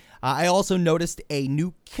about, I also noticed a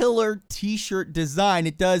new killer t-shirt design.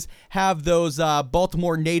 It does have those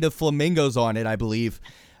Baltimore native flamingos on it, I believe.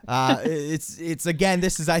 It's again,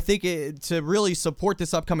 this is, I think, to really support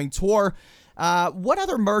this upcoming tour. What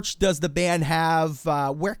other merch does the band have?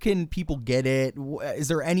 Where can people get it? Is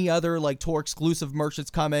there any other like tour exclusive merch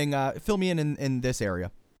that's coming? Fill me in this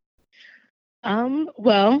area.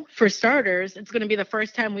 Well, for starters, it's going to be the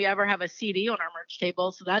first time we ever have a CD on our merch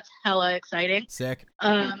table, so that's hella exciting. Sick.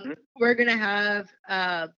 We're going to have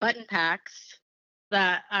button packs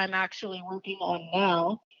that I'm actually working on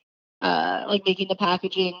now, like making the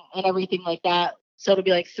packaging and everything like that. So it'll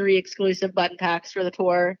be like 3 exclusive button packs for the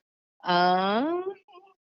tour. Sal.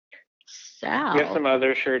 We have some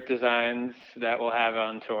other shirt designs that we'll have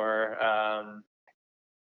on tour.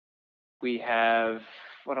 We have,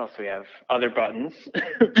 what else do we have? Other buttons.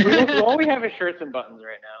 All we have is shirts and buttons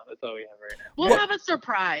right now. That's all we have right now. We'll have a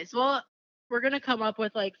surprise. We're going to come up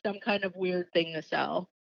with like some kind of weird thing to sell.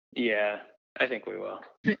 Yeah, I think we will.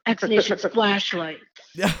 X Nation's flashlight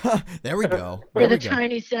There we go. for There the we go.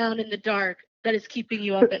 tiny sound in the dark that is keeping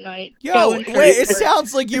you up at night. Yo, Going for wait, it it.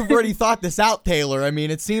 sounds like you've already thought this out, Taylor. I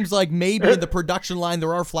mean, it seems like maybe in the production line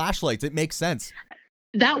there are flashlights. It makes sense.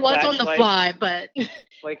 That was on the Flashlight. fly, but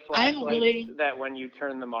Like I'm flashlights really- that when you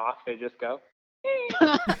turn them off, they just go.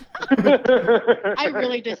 I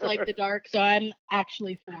really dislike the dark, so I'm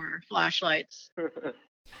actually for flashlights. That's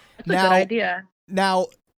a Now- good idea. Now,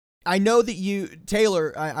 I know that you,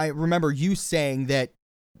 Taylor, I remember you saying that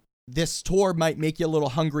this tour might make you a little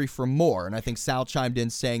hungry for more, and I think Sal chimed in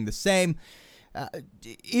saying the same.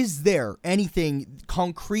 Is there anything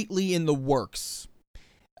concretely in the works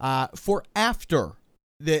for after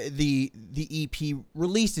the EP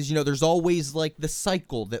releases? You know, there's always like the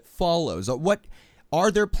cycle that follows. What are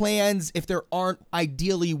there plans? If there aren't,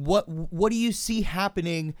 ideally, what do you see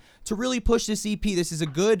happening to really push this EP? This is a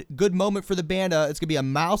good moment for the band. It's gonna be a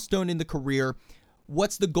milestone in the career.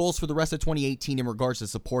 What's the goals for the rest of 2018 in regards to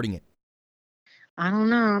supporting it? I don't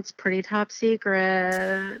know. It's pretty top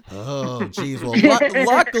secret. Oh, geez. Well,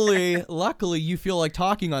 luckily, you feel like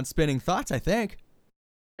talking on Spinning Thoughts, I think.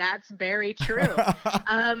 That's very true.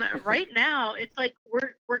 Right now, it's like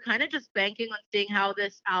we're kind of just banking on seeing how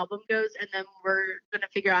this album goes, and then we're gonna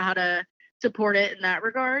figure out how to support it in that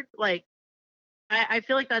regard. Like, I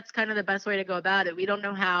feel like that's kind of the best way to go about it. We don't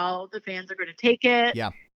know how the fans are gonna take it.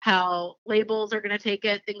 Yeah. How labels are gonna take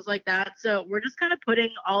it, things like that. So we're just kind of putting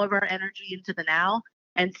all of our energy into the now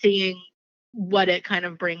and seeing what it kind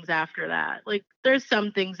of brings after that. Like, there's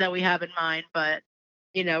some things that we have in mind, but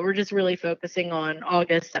we're just really focusing on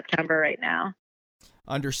August, September right now.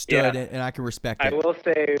 Understood, Yeah. and I can respect I it. will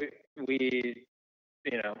say we,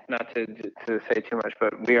 not to say too much,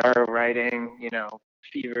 but we are writing,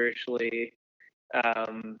 feverishly.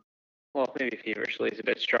 Well, maybe feverishly is a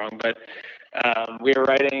bit strong, but we've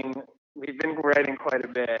been writing quite a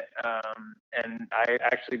bit. And I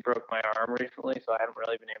actually broke my arm recently, so I haven't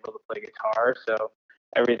really been able to play guitar. So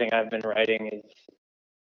everything I've been writing is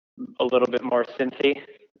a little bit more synthy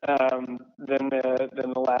than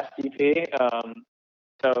the last EP.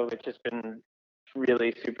 So it's just been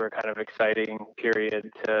really super kind of exciting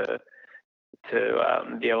period to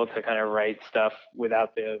be able to kind of write stuff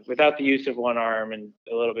without the use of one arm, and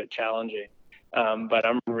a little bit challenging. But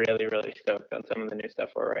I'm really, really stoked on some of the new stuff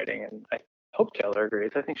we're writing, and I hope Taylor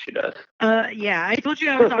agrees. I think she does. Yeah, I told you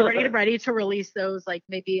I was already ready to release those like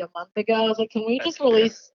maybe a month ago. I was like, can we just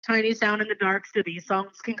release Tiny Sound in the Dark so these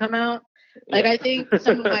songs can come out? Like, I think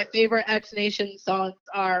some of my favorite X Nation songs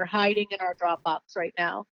are hiding in our Dropbox right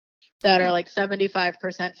now that are like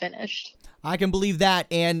 75% finished. I can believe that.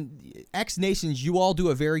 And X Nations, you all do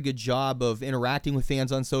a very good job of interacting with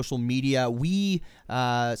fans on social media. We,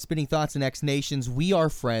 Spinning Thoughts and X Nations, we are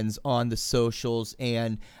friends on the socials.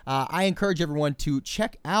 And I encourage everyone to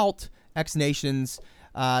check out X Nations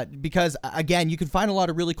because, again, you can find a lot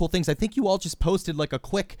of really cool things. I think you all just posted like a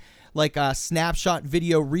quick snapshot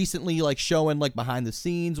video recently, like showing like behind the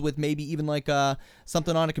scenes with maybe even like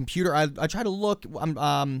something on a computer. I try to look.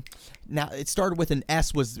 Now it started with an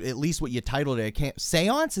S, was at least what you titled it.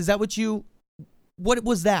 Seance? Is that what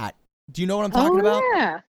was that? Do you know what I'm talking about?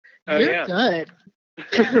 Yeah. Oh, You're yeah. good.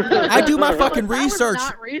 I do my fucking That was research.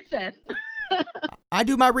 not recent. I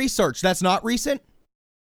do my research. That's not recent.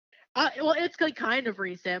 Well, it's like kind of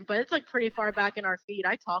recent, but it's like pretty far back in our feed.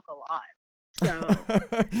 I talk a lot. So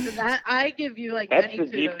that I give you like That's many the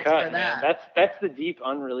kudos deep for cut, that. man. That's the deep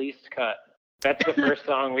unreleased cut. That's the first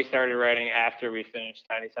song we started writing after we finished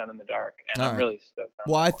Tiny Sound in the Dark, and All I'm right. really stoked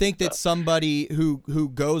on Well, I that think one, that so. somebody who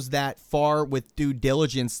goes that far with due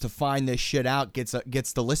diligence to find this shit out gets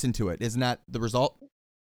to listen to it. Isn't that the result?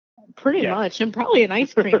 Pretty Yeah. much, and probably an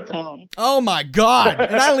ice cream cone. Oh my god!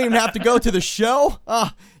 And I don't even have to go to the show. Oh,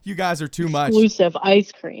 you guys are too much. Exclusive ice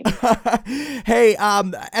cream. Hey,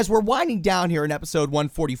 as we're winding down here in episode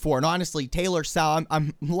 144, and honestly, Taylor, Sal,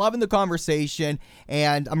 I'm loving the conversation,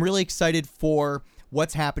 and I'm really excited for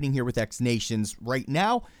what's happening here with X Nations right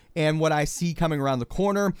now and what I see coming around the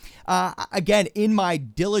corner. Again, in my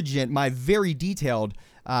very detailed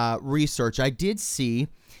research, I did see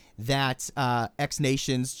that X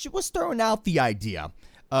Nations was throwing out the idea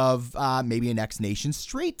of maybe an X Nation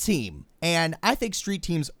street team, and I think street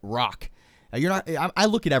teams rock. I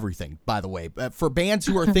look at everything, by the way. For bands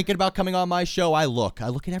who are thinking about coming on my show, I look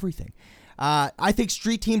at everything. I think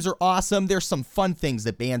street teams are awesome. There's some fun things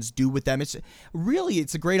that bands do with them. It's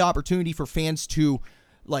a great opportunity for fans to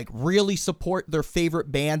like really support their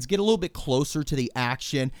favorite bands, get a little bit closer to the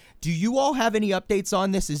action. Do you all have any updates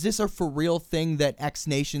on this? Is this a for real thing that X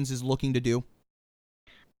Nations is looking to do?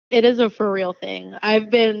 It is a for real thing.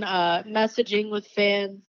 I've been messaging with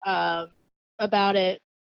fans about it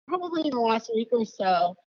probably in the last week or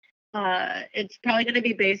so. It's probably going to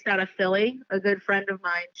be based out of Philly. A good friend of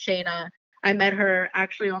mine, Shayna, I met her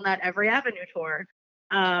actually on that Every Avenue tour.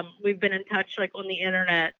 We've been in touch like on the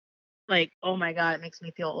internet, like, oh my God, it makes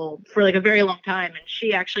me feel old, for like a very long time. And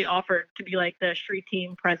she actually offered to be like the street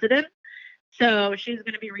team president. So she's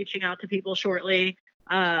going to be reaching out to people shortly.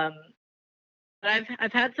 But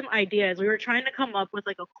I've had some ideas. We were trying to come up with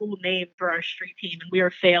like a cool name for our street team, and we are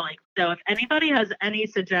failing. So if anybody has any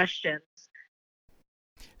suggestions,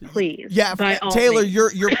 please. Yeah, by all Taylor,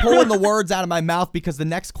 means. you're pulling the words out of my mouth, because the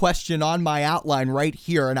next question on my outline right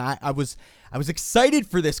here, and I was excited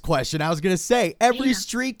for this question. I was gonna say every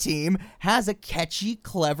street team has a catchy,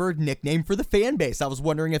 clever nickname for the fan base. I was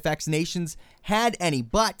wondering if X Nations had any,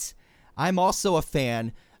 but I'm also a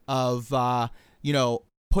fan of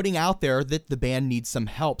putting out there that the band needs some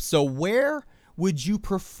help. So where would you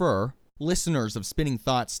prefer listeners of Spinning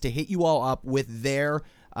Thoughts to hit you all up with their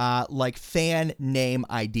fan name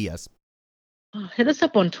ideas? Hit us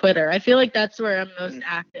up on Twitter. I feel like that's where I'm most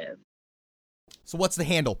active. So what's the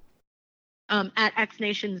handle? At X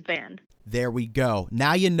Nations Band. There we go.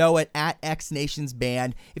 Now you know it, at X Nations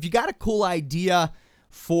Band. If you got a cool idea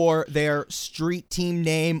for their street team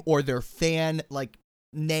name or their fan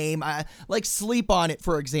name, like Sleep On It,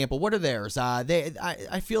 for example. What are theirs?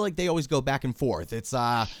 I feel like they always go back and forth. It's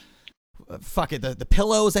fuck it, the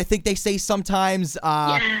Pillows, I think they say sometimes,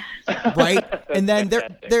 right? And then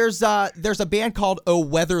there's a band called Oh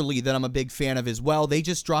Weatherly that I'm a big fan of as well. They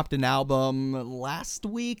just dropped an album last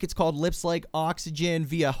week. It's called Lips Like Oxygen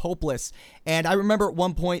via Hopeless. And I remember at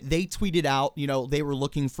one point they tweeted out, they were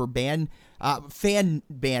looking for fan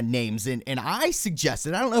band names, and I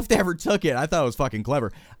suggested, I don't know if they ever took it, I thought it was fucking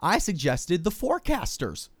clever, I suggested the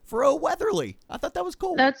Forecasters for Oh Weatherly. I thought that was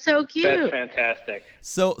cool. That's so cute. That's fantastic.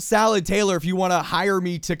 So, Sal and Taylor, if you want to hire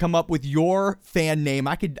me to come up with your fan name,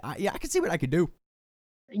 I could see what I could do.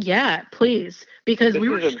 Yeah, please, because This we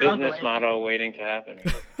were is a struggling. business model waiting to happen.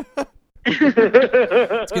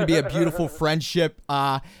 It's going to be a beautiful friendship.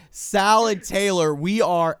 Sal and Taylor, we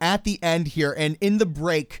are at the end here, and in the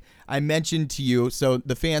break, I mentioned to you, so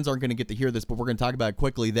the fans aren't going to get to hear this, but we're going to talk about it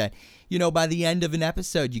quickly, that, by the end of an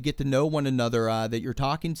episode, you get to know one another, that you're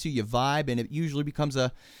talking to, you vibe, and it usually becomes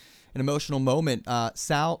an emotional moment.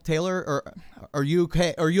 Sal, Taylor, are you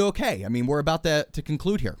okay? Are you okay? I mean, we're about to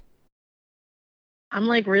conclude here. I'm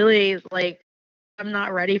really I'm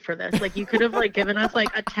not ready for this. Like, you could have given us a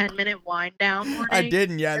 10-minute wind down warning. I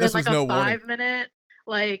didn't. Yeah, this was no warning. 5-minute.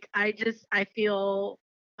 I feel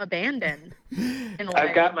abandoned. In a I've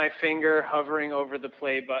way. got my finger hovering over the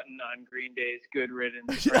play button on Green Day's Good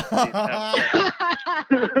Riddance.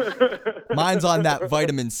 Mine's on that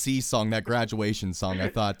Vitamin C song, that graduation song. I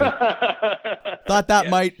thought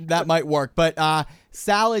that might work. But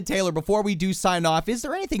Sal and Taylor, before we do sign off, is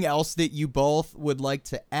there anything else that you both would like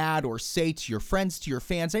to add or say to your friends, to your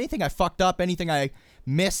fans? Anything I fucked up? Anything I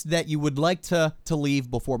missed that you would like to leave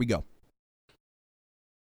before we go?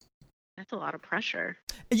 That's a lot of pressure.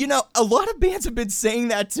 A lot of bands have been saying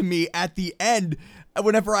that to me at the end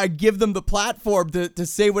whenever I give them the platform to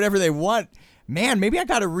say whatever they want. Man, maybe I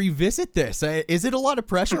got to revisit this. Is it a lot of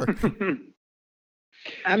pressure?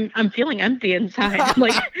 I'm feeling empty inside. I'm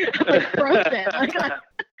frozen.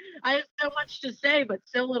 I have so much to say, but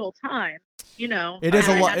so little time. It is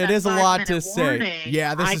a lot. It is a lot to say.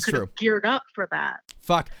 Yeah, this is true. I could have geared up for that.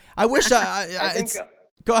 Fuck. I wish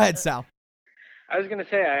Go ahead, Sal. I was gonna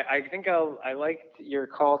say I think I liked your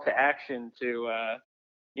call to action to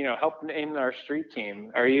help name our street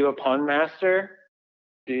team. Are you a pun master?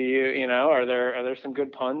 Do you are there some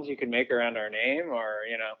good puns you could make around our name, or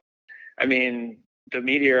I mean the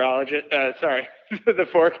meteorologist the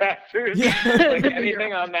forecasters,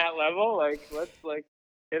 anything on that level, let's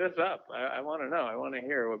hit us up. I want to know. I want to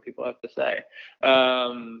hear what people have to say. I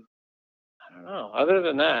don't know. Other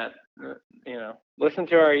than that, listen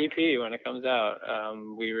to our EP when it comes out.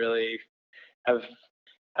 We really have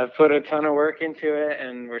put a ton of work into it,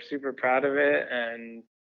 and we're super proud of it. And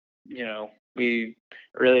we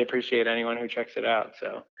really appreciate anyone who checks it out.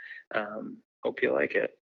 So hope you like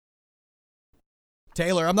it.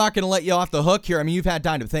 Taylor, I'm not going to let you off the hook here. I mean, you've had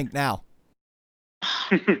time to think now.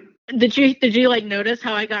 Did you notice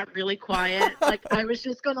how I got really quiet? I was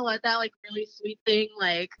just gonna let that really sweet thing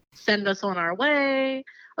send us on our way.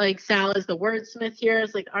 Sal is the wordsmith here.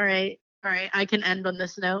 It's all right, I can end on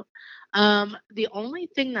this note. The only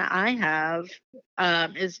thing that I have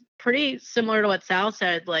is pretty similar to what Sal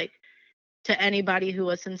said. To anybody who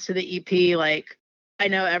listens to the EP, I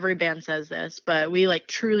know every band says this, but we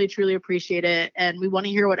truly, truly appreciate it, and we want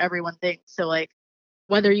to hear what everyone thinks. So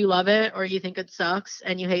whether you love it or you think it sucks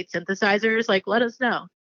and you hate synthesizers, like let us know.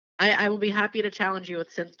 I will be happy to challenge you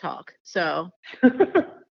with synth talk. So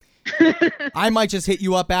I might just hit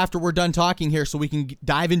you up after we're done talking here so we can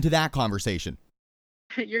dive into that conversation.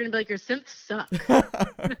 you're gonna be like, your synths suck.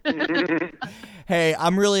 Hey,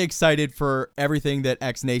 I'm really excited for everything that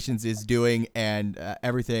X Nations is doing and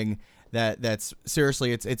everything that's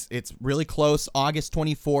seriously, it's really close. August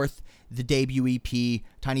 24th, the debut EP,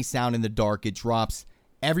 Tiny Sound in the Dark. It drops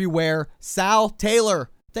everywhere. Sal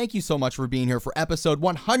Taylor, thank you so much for being here for episode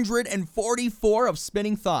 144 of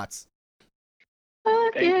Spinning Thoughts.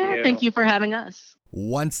 Fuck Thank yeah. you. Thank you for having us.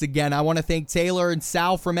 Once again, I want to thank Taylor and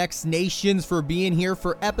Sal from X Nations for being here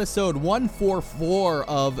for episode 144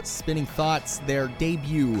 of Spinning Thoughts. Their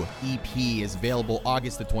debut EP is available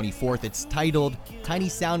August the 24th. It's titled Tiny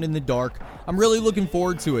Sound in the Dark. I'm really looking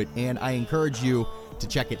forward to it, and I encourage you to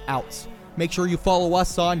check it out. Make sure you follow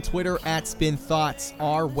us on Twitter at Spin Thoughts.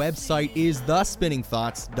 Our website is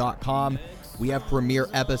thespinningthoughts.com. We have premiere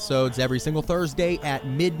episodes every single Thursday at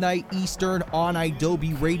midnight Eastern on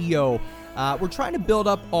Adobe Radio. We're trying to build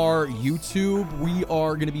up our YouTube. We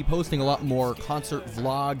are going to be posting a lot more concert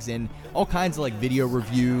vlogs and all kinds of like video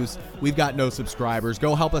reviews. We've got no subscribers.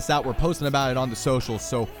 Go help us out. We're posting about it on the socials.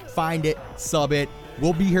 So find it, sub it.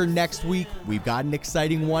 We'll be here next week. We've got an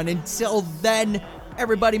exciting one. Until then,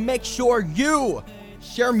 everybody make sure you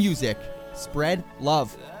share music, spread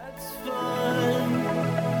love. That's fine.